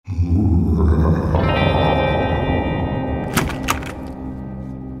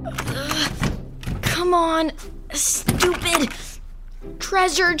on, stupid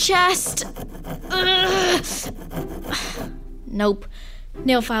treasure chest. Ugh. Nope.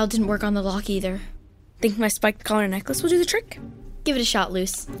 Nail file didn't work on the lock either. Think my spiked collar necklace will do the trick? Give it a shot,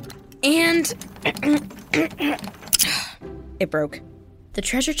 Luce. And it broke. The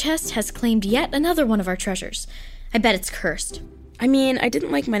treasure chest has claimed yet another one of our treasures. I bet it's cursed. I mean, I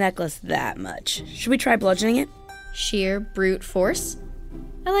didn't like my necklace that much. Should we try bludgeoning it? Sheer brute force?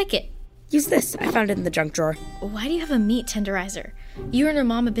 I like it. Use this. I found it in the junk drawer. Why do you have a meat tenderizer? You and your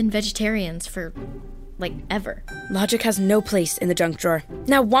mom have been vegetarians for, ever. Logic has no place in the junk drawer.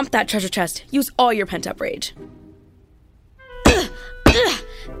 Now womp that treasure chest. Use all your pent-up rage. I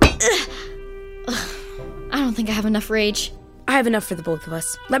don't think I have enough rage. I have enough for the both of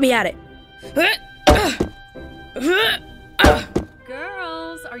us. Let me at it.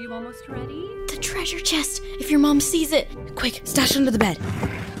 Girls, are you almost ready? The treasure chest, if your mom sees it. Quick, stash it under the bed.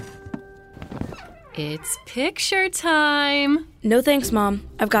 It's picture time. No thanks, Mom.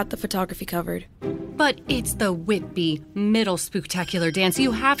 I've got the photography covered. But it's the Whitby Middle Spooktacular Dance.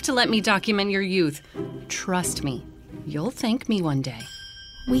 You have to let me document your youth. Trust me, you'll thank me one day.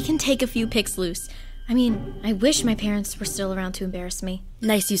 We can take a few pics, Luce. I mean, I wish my parents were still around to embarrass me.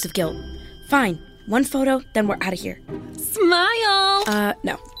 Nice use of guilt. Fine. One photo, then we're out of here. Smile!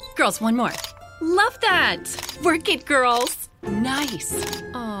 No. Girls, one more. Love that! Work it, girls! Nice.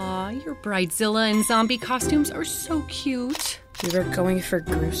 Aw, your bridezilla and zombie costumes are so cute. We were going for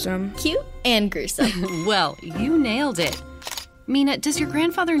gruesome. Cute and gruesome. Well, you nailed it. Mina, does your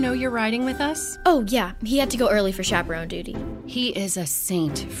grandfather know you're riding with us? Oh, yeah. He had to go early for chaperone duty. He is a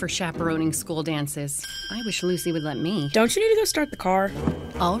saint for chaperoning school dances. I wish Lucy would let me. Don't you need to go start the car?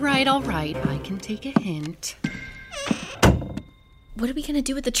 All right. I can take a hint. What are we gonna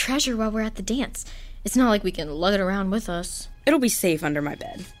do with the treasure while we're at the dance? It's not like we can lug it around with us. It'll be safe under my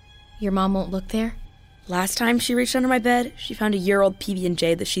bed. Your mom won't look there? Last time she reached under my bed, she found a year-old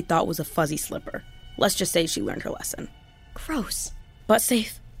PB&J that she thought was a fuzzy slipper. Let's just say she learned her lesson. Gross. But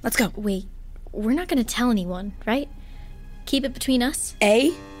safe. Let's go. Wait, we're not gonna tell anyone, right? Keep it between us?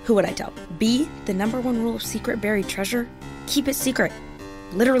 A, who would I tell? B, the number one rule of secret buried treasure? Keep it secret.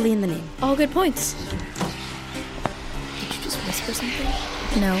 Literally in the name. All good points. Did you just whisper something?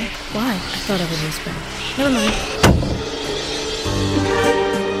 No. Why? I thought I would whisper. Never mind.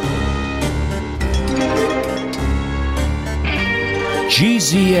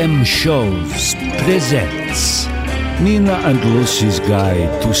 GZM Shows presents Mina and Lucy's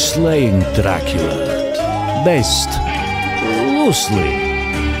Guide to Slaying Dracula, based loosely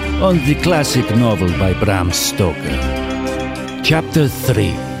on the classic novel by Bram Stoker. Chapter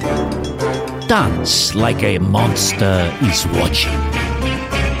 3. Dance like a monster is watching.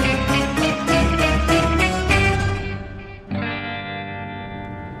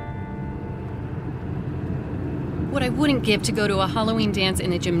 What I wouldn't give to go to a Halloween dance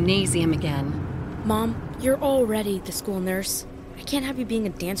in a gymnasium again. Mom, you're already the school nurse. I can't have you being a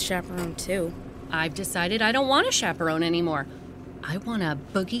dance chaperone, too. I've decided I don't want a chaperone anymore. I want to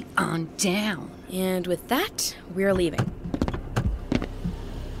boogie on down. And with that, we're leaving.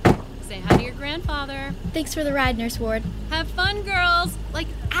 Say hi to your grandfather. Thanks for the ride, Nurse Ward. Have fun, girls. Like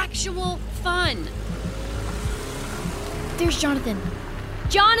actual fun. There's Jonathan.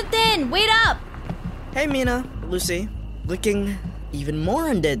 Jonathan, wait up! Hey, Mina, Lucy. Looking even more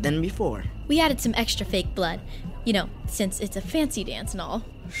undead than before. We added some extra fake blood. You know, since it's a fancy dance and all.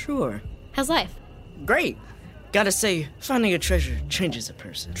 Sure. How's life? Great. Gotta say, finding a treasure changes a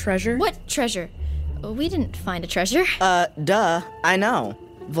person. Treasure? What treasure? We didn't find a treasure. Duh. I know.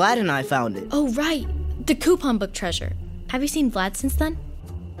 Vlad and I found it. Oh, right. The coupon book treasure. Have you seen Vlad since then?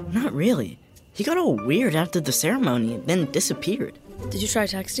 Not really. He got all weird after the ceremony and then disappeared. Did you try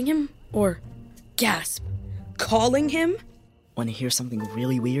texting him? Or, gasp, calling him? Want to hear something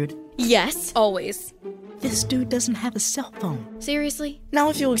really weird? Yes. Always. This dude doesn't have a cell phone. Seriously? Now,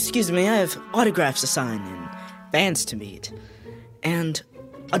 if you'll excuse me, I have autographs to sign and bands to meet. And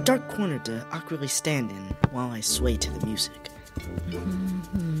a dark corner to awkwardly stand in while I sway to the music.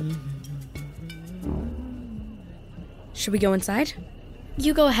 Should we go inside?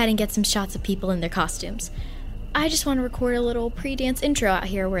 You go ahead and get some shots of people in their costumes. I just want to record a little pre-dance intro out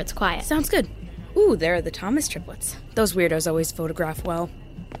here where it's quiet. Sounds good. Ooh, there are the Thomas triplets. Those weirdos always photograph well.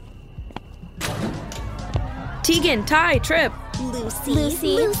 Tegan, Ty, Trip.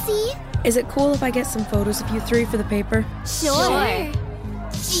 Lucy. Is it cool if I get some photos of you three for the paper? Sure.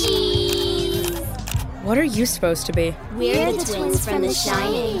 Cheese. What are you supposed to be? We're the twins from The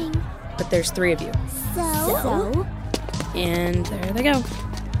Shining. But there's three of you. So? And there they go.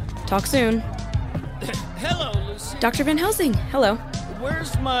 Talk soon. Hello, Lucy. Dr. Van Helsing, hello.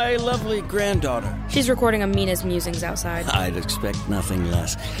 where's my lovely granddaughter? She's recording Amina's musings outside. I'd expect nothing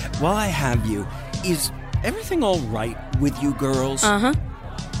less. While I have you, is everything all right with you girls? Uh-huh.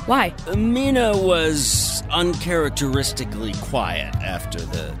 Why? Mina was uncharacteristically quiet after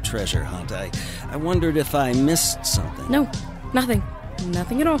the treasure hunt. I wondered if I missed something. No, nothing.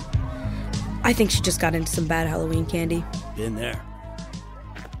 Nothing at all. I think she just got into some bad Halloween candy. Been there.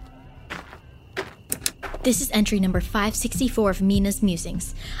 This is entry number 564 of Mina's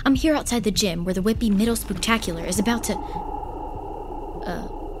Musings. I'm here outside the gym where the Whippy Middle Spooktacular is about to...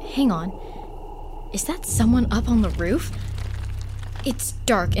 hang on. Is that someone up on the roof? It's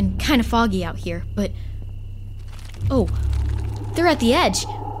dark and kind of foggy out here, but... Oh, they're at the edge.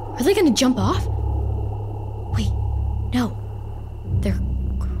 Are they gonna jump off? Wait, no. They're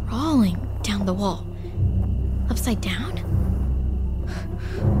crawling down the wall. Upside down?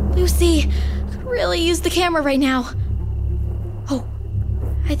 Lucy, could really use the camera right now. Oh,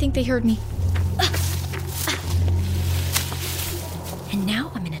 I think they heard me. And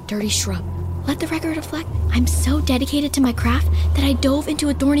now I'm in a dirty shrub. Let the record reflect, I'm so dedicated to my craft that I dove into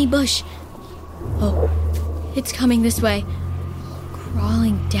a thorny bush. Oh, it's coming this way.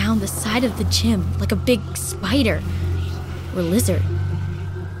 Crawling down the side of the gym like a big spider. Or lizard.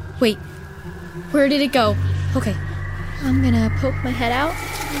 Wait, where did it go? Okay, I'm gonna poke my head out.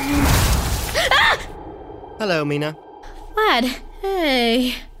 Ah! Hello, Mina. Lad,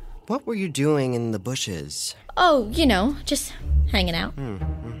 hey. What were you doing in the bushes? Oh, just hanging out.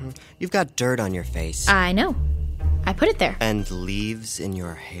 You've got dirt on your face. I know. I put it there. And leaves in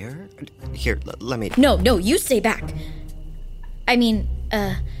your hair? Here, let me... No, you stay back. I mean,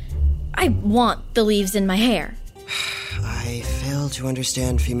 I want the leaves in my hair. I fail to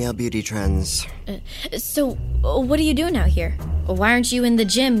understand female beauty trends. So, what are you doing out here? Why aren't you in the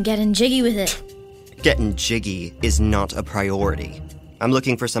gym getting jiggy with it? Getting jiggy is not a priority. I'm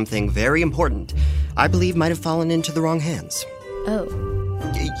looking for something very important I believe might have fallen into the wrong hands. Oh.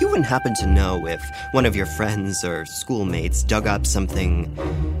 You wouldn't happen to know if one of your friends or schoolmates dug up something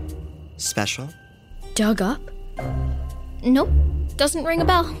special? Dug up? Nope. Doesn't ring a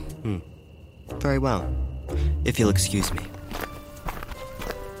bell. Very well. If you'll excuse me.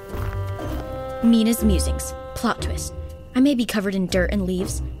 Mina's Musings. Plot twist. I may be covered in dirt and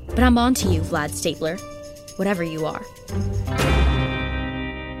leaves, but I'm on to you, Vlad Stapler. Whatever you are.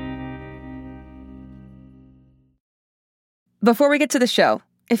 Before we get to the show,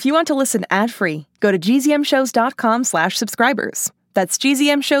 if you want to listen ad-free, go to gzmshows.com/subscribers. That's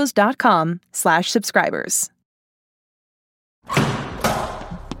gzmshows.com/subscribers.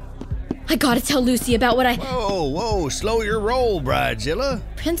 I gotta tell Lucy about what I... Whoa, slow your roll, Bridezilla.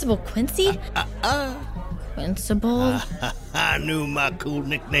 Principal Quincy? Principal? I knew my cool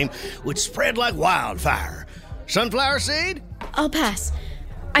nickname would spread like wildfire. Sunflower seed? I'll pass.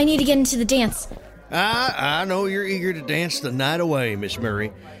 I need to get into the dance. I know you're eager to dance the night away, Miss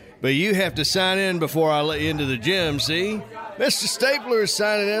Murray. But you have to sign in before I let you into the gym, see? Mr. Stapler is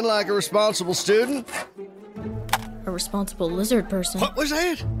signing in like a responsible student. A responsible lizard person. What was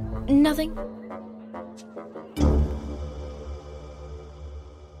that? Nothing.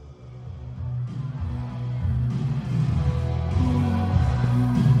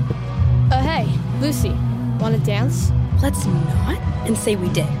 Hey, Lucy, wanna dance? Let's not and say we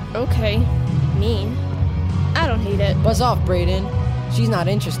did. Okay. Mean. I don't hate it. Buzz off, Brayden. She's not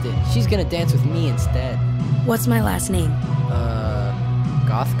interested. She's gonna dance with me instead. What's my last name?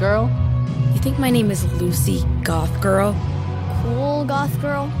 Goth Girl? You think my name is Lucy Goth Girl? Cool goth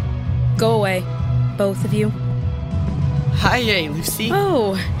girl? Go away, both of you. Hi-yay, Lucy.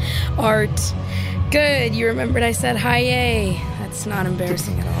 Oh, Art. Good, you remembered I said hi-yay. That's not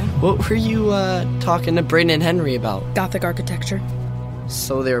embarrassing at all. What were you, talking to Brayden and Henry about? Gothic architecture.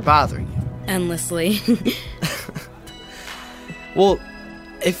 So they were bothering you? Endlessly. Well,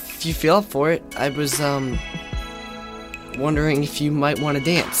 if you feel up for it, I was, wondering if you might want to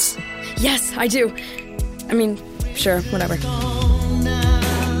dance. Yes, I do. I mean, sure, whatever.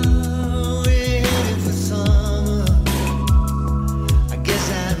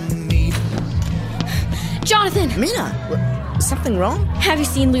 Jonathan! Mina, something wrong? Have you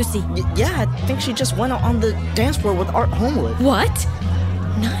seen Lucy? Yeah, I think she just went out on the dance floor with Art Homewood. What?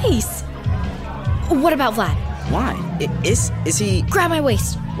 Nice. What about Vlad? Why? Is he... Grab my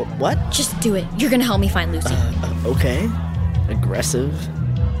waist. What? Just do it. You're gonna help me find Lucy. Okay. Aggressive.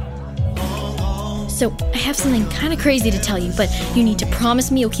 So, I have something kind of crazy to tell you, but you need to promise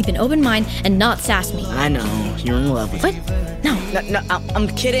me you'll keep an open mind and not sass me. I know. You're in love with What? me. No. No, I'm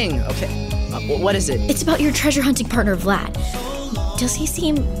kidding. Okay. What is it? It's about your treasure hunting partner, Vlad. Does he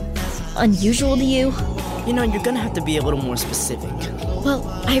seem unusual to you? You know, you're gonna have to be a little more specific. Well,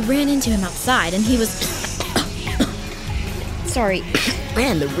 I ran into him outside, and he was... Sorry.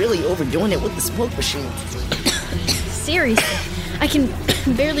 Man, they're really overdoing it with the smoke machine. Seriously, I can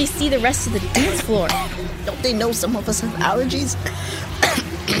barely see the rest of the dance floor. Don't they know some of us have allergies?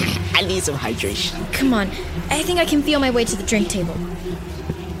 I need some hydration. Come on, I think I can feel my way to the drink table.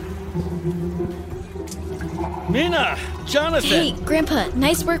 Mina! Jonathan! Hey, Grandpa,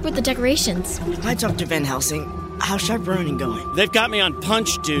 nice work with the decorations. Hi, Dr. Van Helsing. How's chaperoning going? They've got me on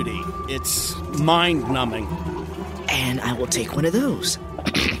punch duty. It's mind-numbing. And I will take one of those.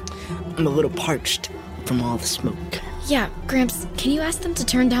 I'm a little parched from all the smoke. Yeah, Gramps, can you ask them to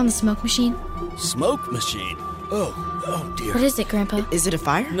turn down the smoke machine? Smoke machine? Oh dear. What is it, Grandpa? Is it a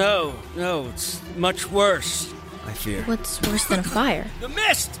fire? No, it's much worse, I fear. What's worse than a fire? The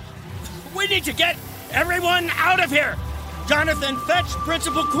mist! We need to get everyone out of here! Jonathan, fetch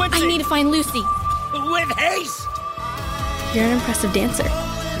Principal Quincy! I need to find Lucy. With haste! You're an impressive dancer.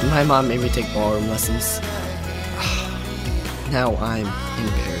 My mom made me take ballroom lessons. Now I'm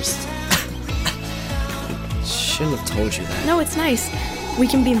embarrassed. Shouldn't have told you that. No, it's nice. We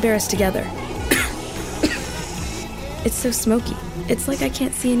can be embarrassed together. It's so smoky. It's like I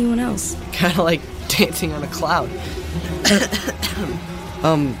can't see anyone else. Kind of like dancing on a cloud.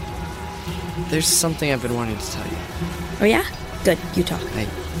 There's something I've been wanting to tell you. Oh yeah? Good, you talk. I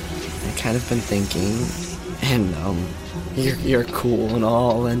kind of been thinking, and you're cool and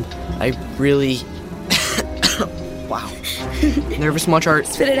all, and I really wow. Nervous much, Art?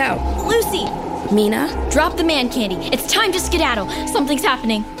 Spit it out. Lucy! Mina? Drop the man candy. It's time to skedaddle. Something's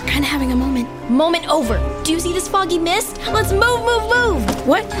happening. Kinda having a moment. Moment over. Do you see this foggy mist? Let's move!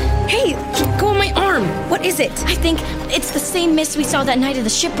 What? Hey, go on my arm. What is it? I think it's the same mist we saw that night of the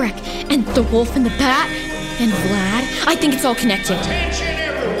shipwreck. And the wolf and the bat. And Vlad. I think it's all connected. Attention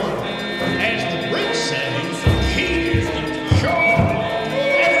everyone. As the drink settings, he is the show.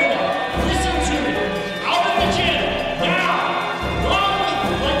 Everyone, listen to me. Out of the gym. Now. Run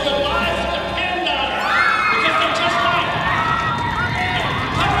like your lives depend on it. Because they just might.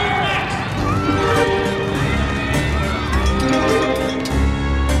 Cover your necks.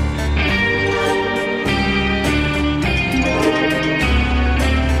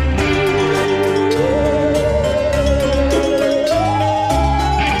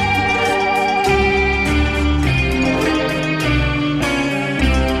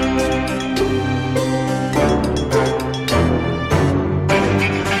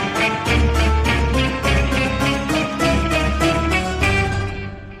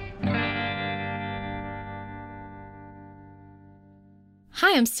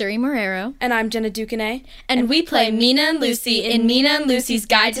 Hi, I'm Suri Morero. And I'm Jenna Ducanay. And we play Mina and Lucy in Mina and Lucy's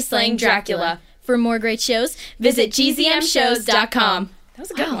Guide to Slaying Dracula. For more great shows, visit gzmshows.com. That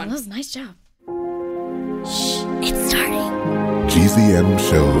was a good one. That was a nice job. Shh, it's starting. GZM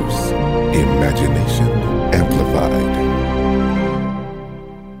shows Imagination Amplified.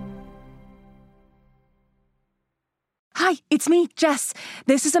 Hi, it's me, Jess.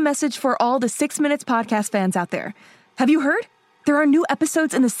 This is a message for all the 6 Minutes podcast fans out there. Have you heard? There are new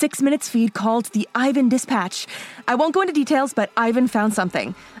episodes in the 6 Minutes feed called the Ivan Dispatch. I won't go into details, but Ivan found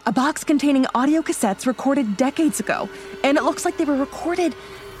something. A box containing audio cassettes recorded decades ago. And it looks like they were recorded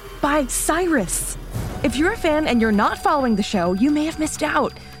by Cyrus. If you're a fan and you're not following the show, you may have missed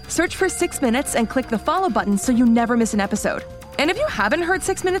out. Search for 6 Minutes and click the follow button so you never miss an episode. And if you haven't heard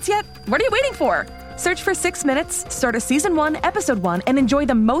 6 Minutes yet, what are you waiting for? Search for 6 Minutes, start a Season 1, Episode 1, and enjoy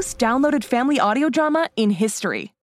the most downloaded family audio drama in history.